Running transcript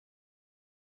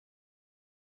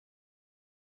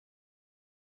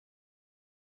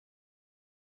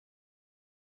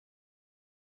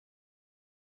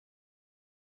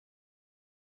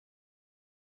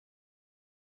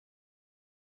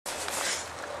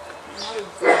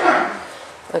good.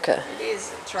 Okay. It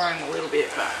is trying a little bit,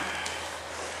 but...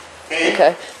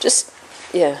 Okay, just,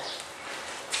 yeah.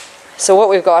 So what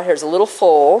we've got here is a little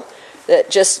foal that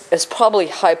just is probably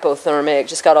hypothermic,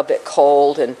 just got a bit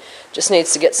cold and just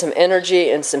needs to get some energy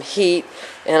and some heat,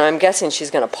 and I'm guessing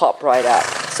she's going to pop right up.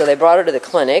 So they brought her to the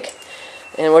clinic,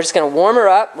 and we're just going to warm her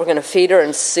up, we're going to feed her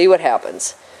and see what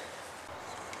happens.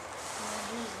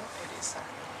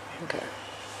 Okay.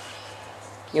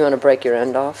 You want to break your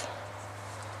end off?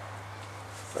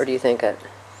 Or do you think it?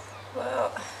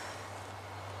 Well...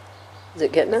 Is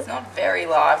it getting it? It's not very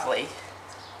lively.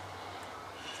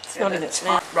 It's not in its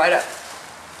mouth. Right up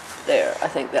there. I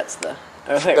think that's the...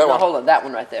 Oh, here, That no, one? hold on. That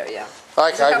one right there, yeah.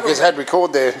 Okay, because it had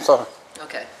record there, so...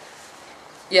 Okay.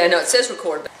 Yeah, no, it says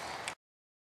record.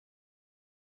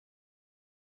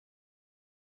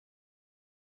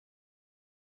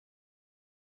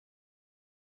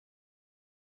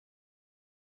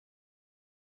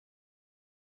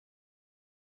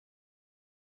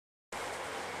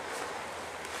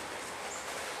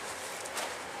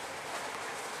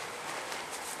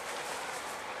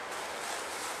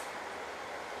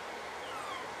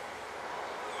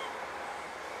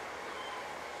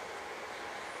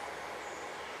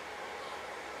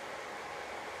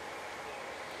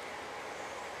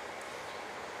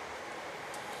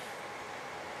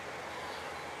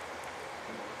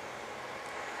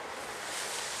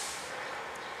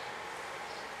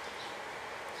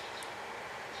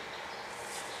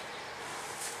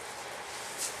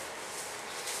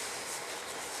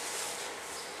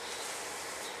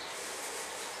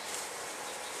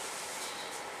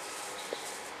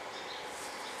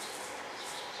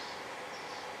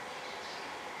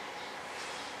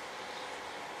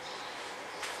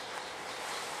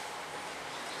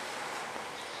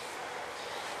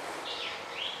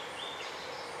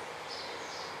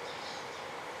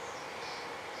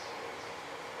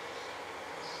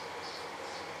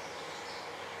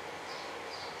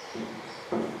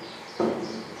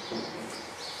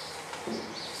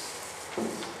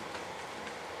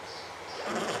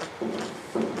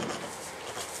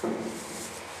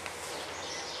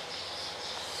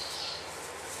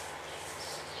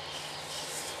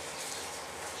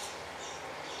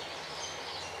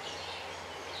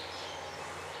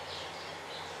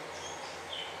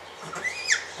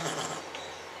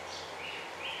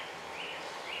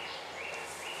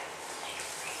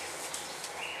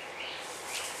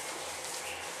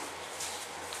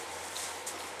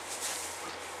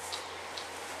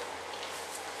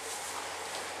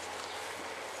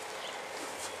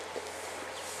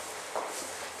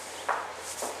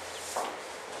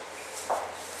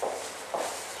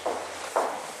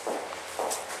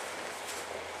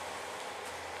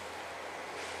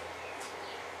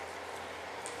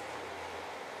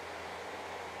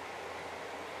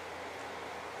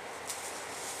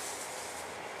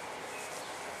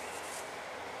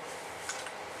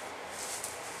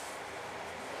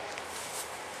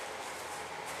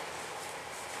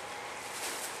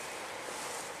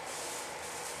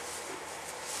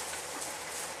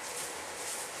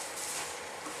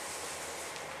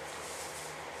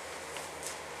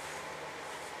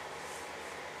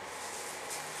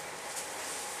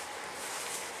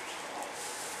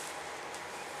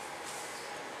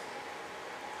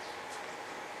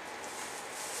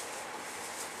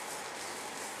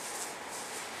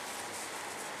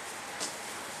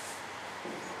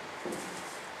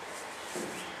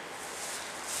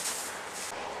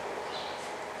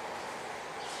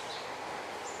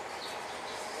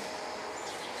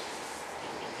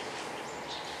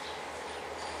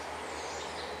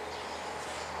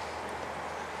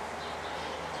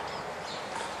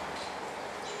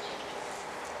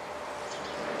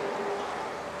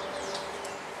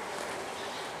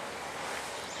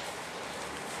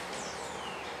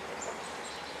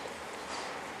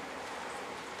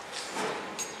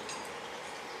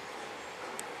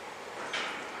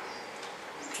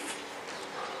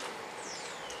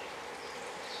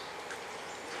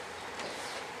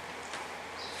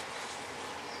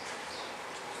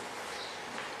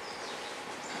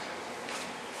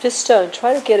 Just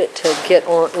try to get it to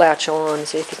latch on.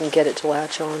 See if you can get it to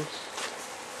latch on.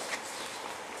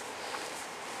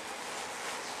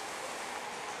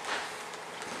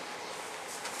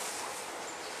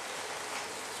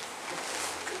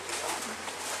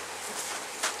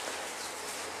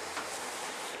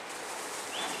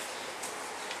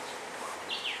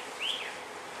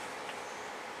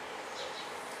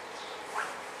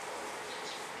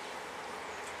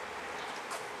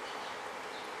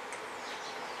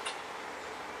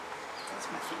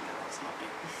 That's my finger, that's not it.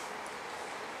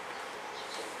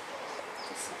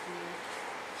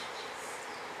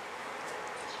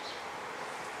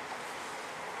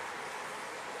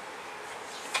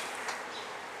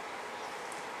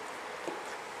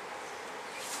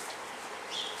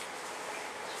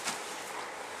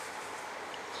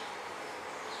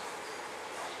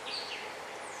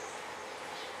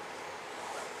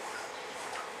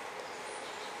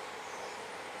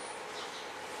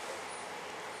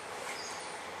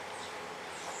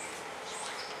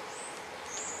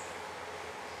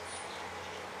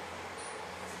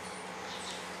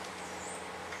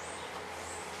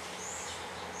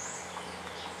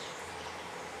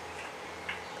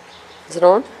 Is it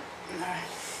on?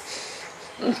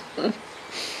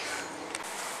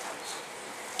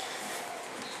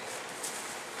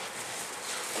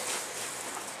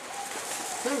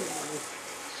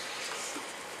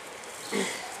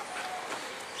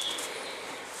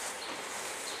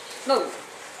 No.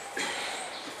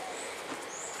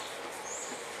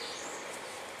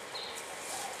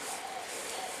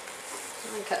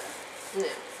 Okay. Now.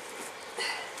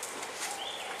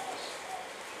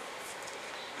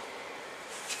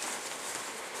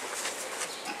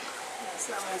 Yes,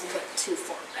 that one's a bit too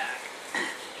far back.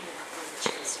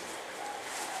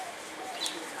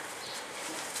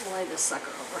 Lay this sucker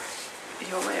over.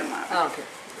 You'll lay them out. Oh, okay.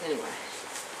 Anyway.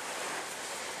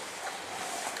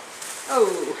 Oh,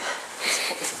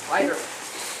 this is wider.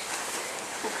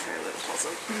 Okay, let's also.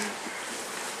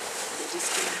 We're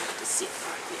just gonna have to sit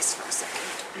like this for a second.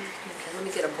 Okay, let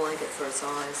me get a blanket for its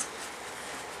eyes.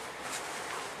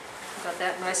 Got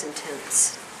that nice and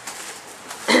tense.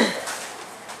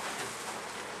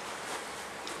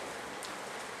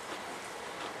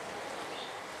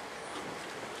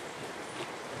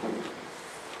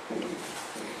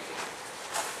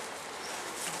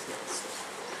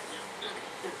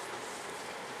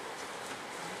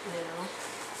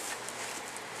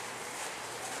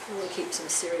 Now, we'll keep some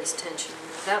serious tension in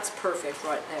there. That's perfect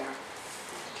right there.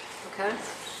 Okay?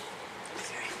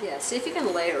 Yeah, see if you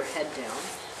can lay her head down.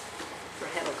 Her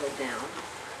head will go down.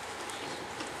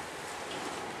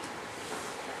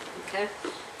 Okay?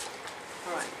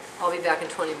 All right. I'll be back in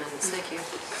 20 minutes. Thank you.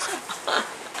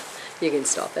 You can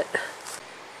stop it.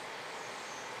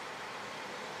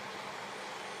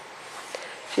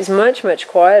 She's much, much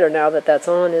quieter now that that's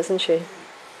on, isn't she?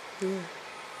 Yeah.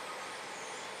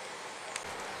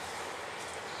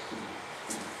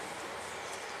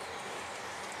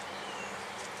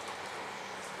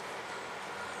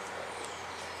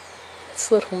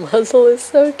 This little muzzle is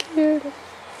so cute. 10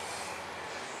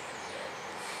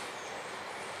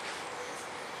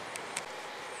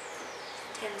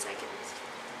 seconds.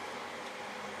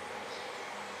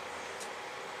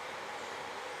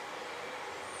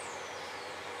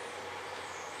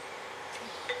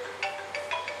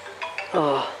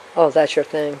 Oh, that's your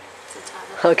thing.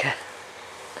 Okay.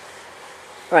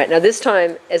 All right, now this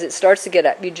time, as it starts to get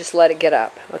up, you just let it get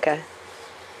up, okay?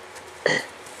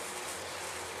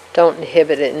 Don't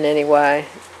inhibit it in any way.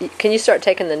 Can you start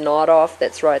taking the knot off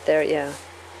that's right there? Yeah.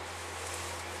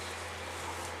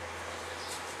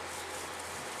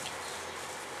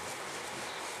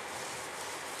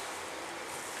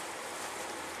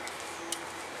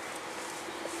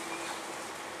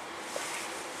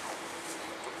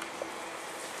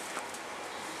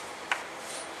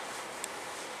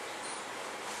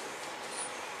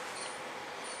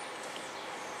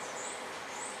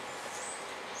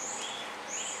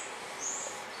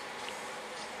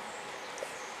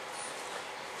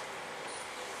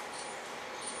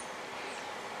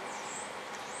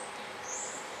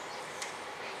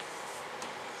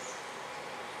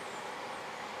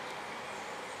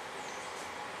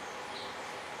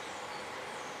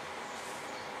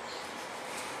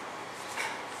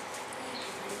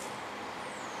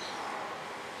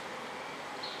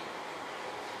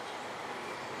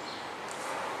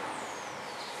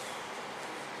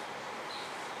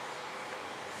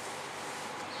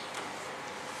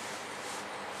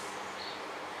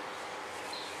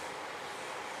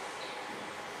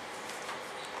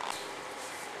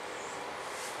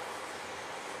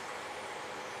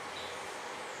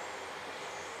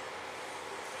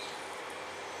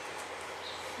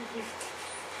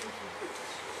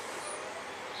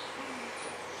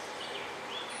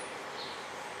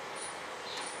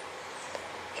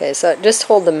 Okay, so just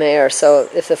hold the mare so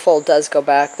if the foal does go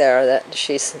back there that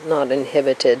she's not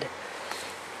inhibited.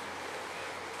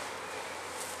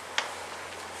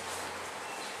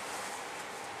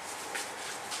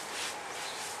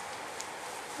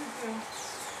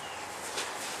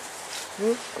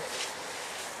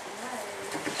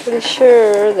 Pretty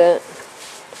sure that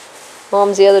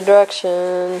Mom's the other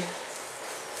direction.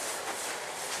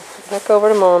 Back over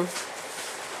to Mom.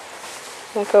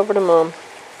 Back over to Mom.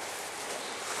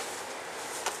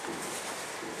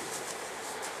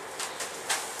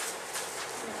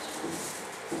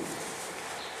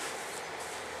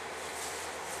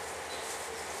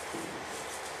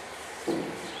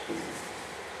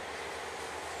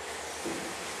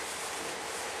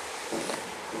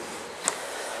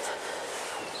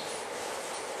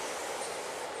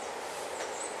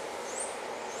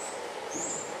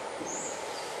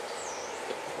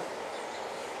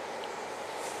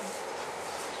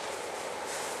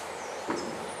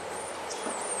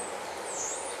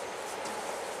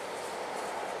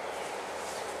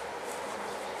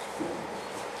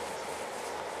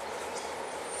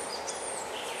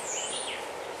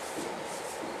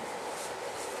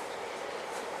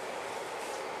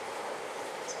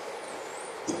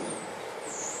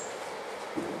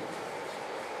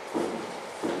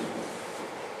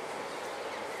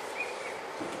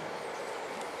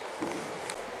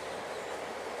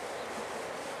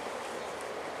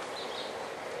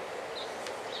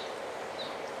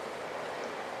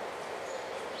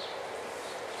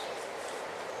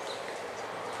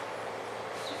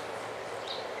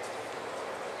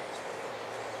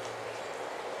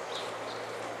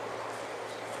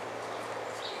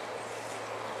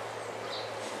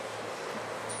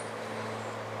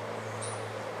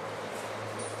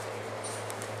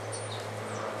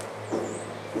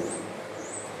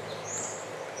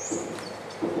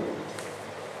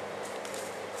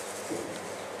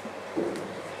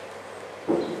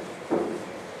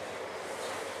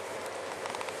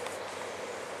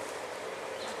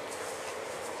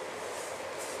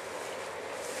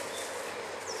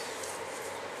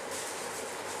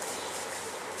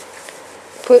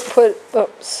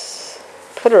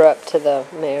 Put her up to the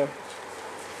mare.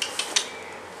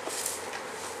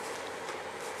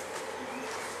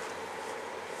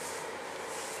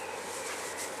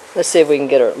 Let's see if we can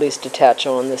get her at least to attach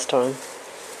on this time.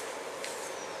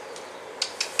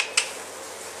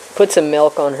 Put some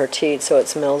milk on her teat so it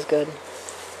smells good.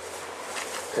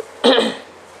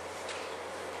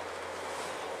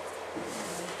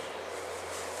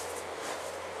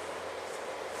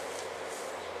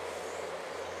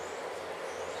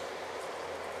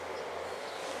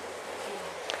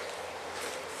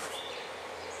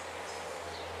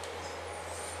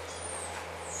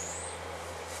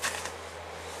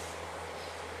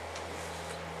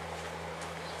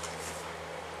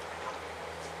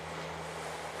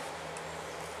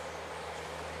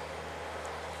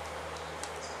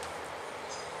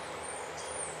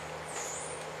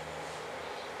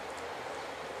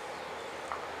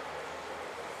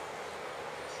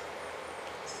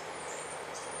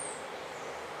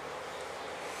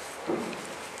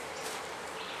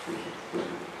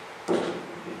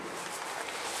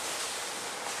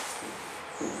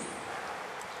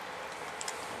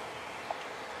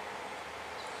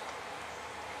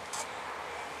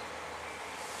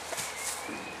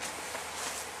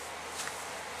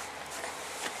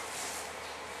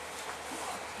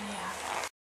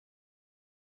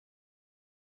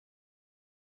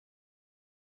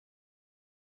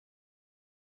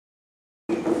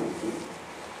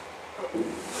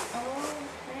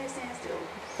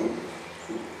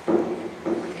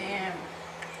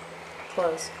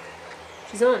 Close.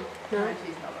 She's on. No, No,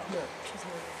 she's not on. no, she's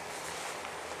on.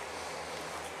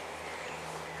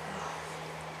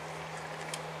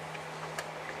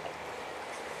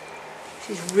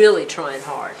 She's really trying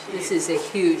hard. This is a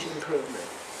huge improvement.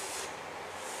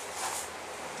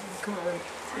 Come on,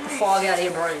 get the fog out of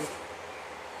your brain.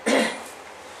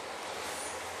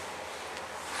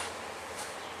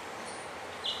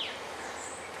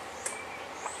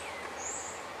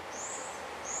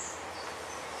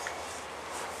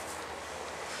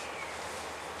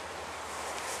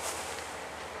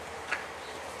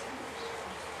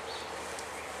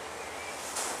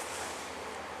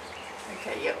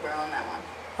 Okay, yep, we're on that one.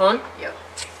 On? Yep.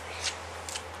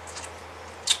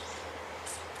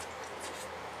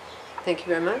 Thank you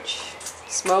very much.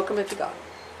 Smoke them if you got them.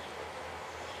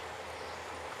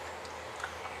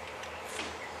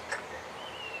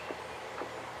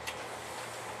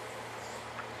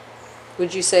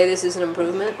 Would you say this is an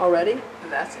improvement already?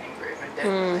 That's an improvement,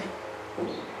 definitely.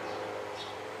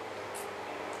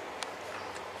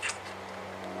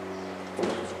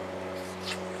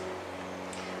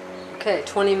 Okay,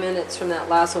 20 minutes from that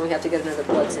last one, we have to get another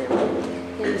blood sample.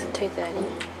 It is 2:30.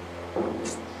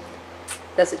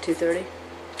 That's at 2:30?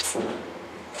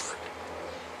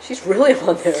 She's really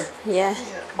on there. Yeah.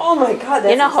 Oh my god, that's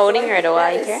You're not holding exciting. her at all,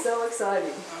 are you, That Karen? is so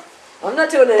exciting. I'm not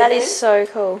doing anything. That is so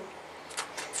cool.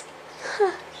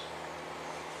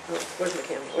 Oh, where's my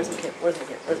camera? Where's my camera? Where's my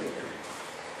camera? Where's my camera?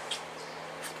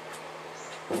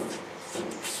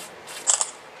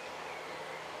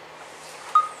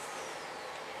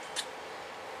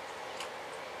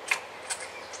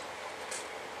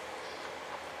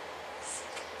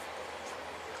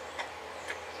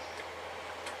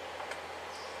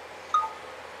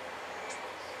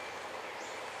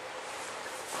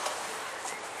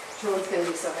 Jordan's gonna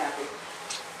be so happy.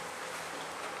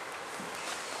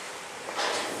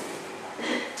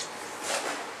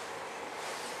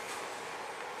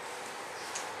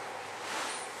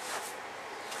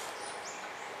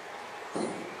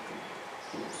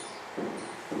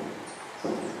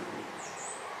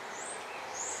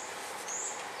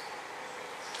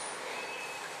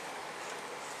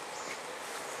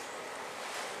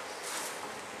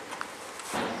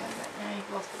 Yeah,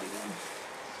 you've lost it again.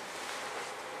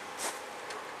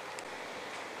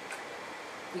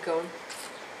 You going?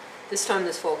 This time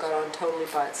this foal got on totally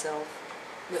by itself.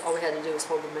 All we had to do was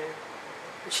hold the mare.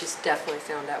 But she's definitely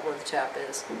found out where the chap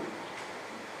is.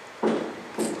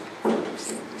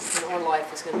 And our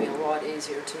life is going to be a lot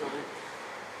easier tonight.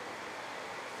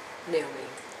 Naomi,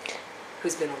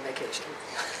 who's been on vacation.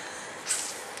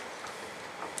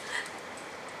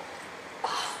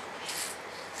 Oh,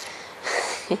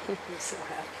 I'm so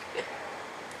happy.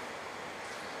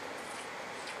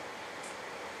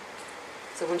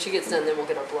 So when she gets done, then we'll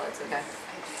get our bloods, okay?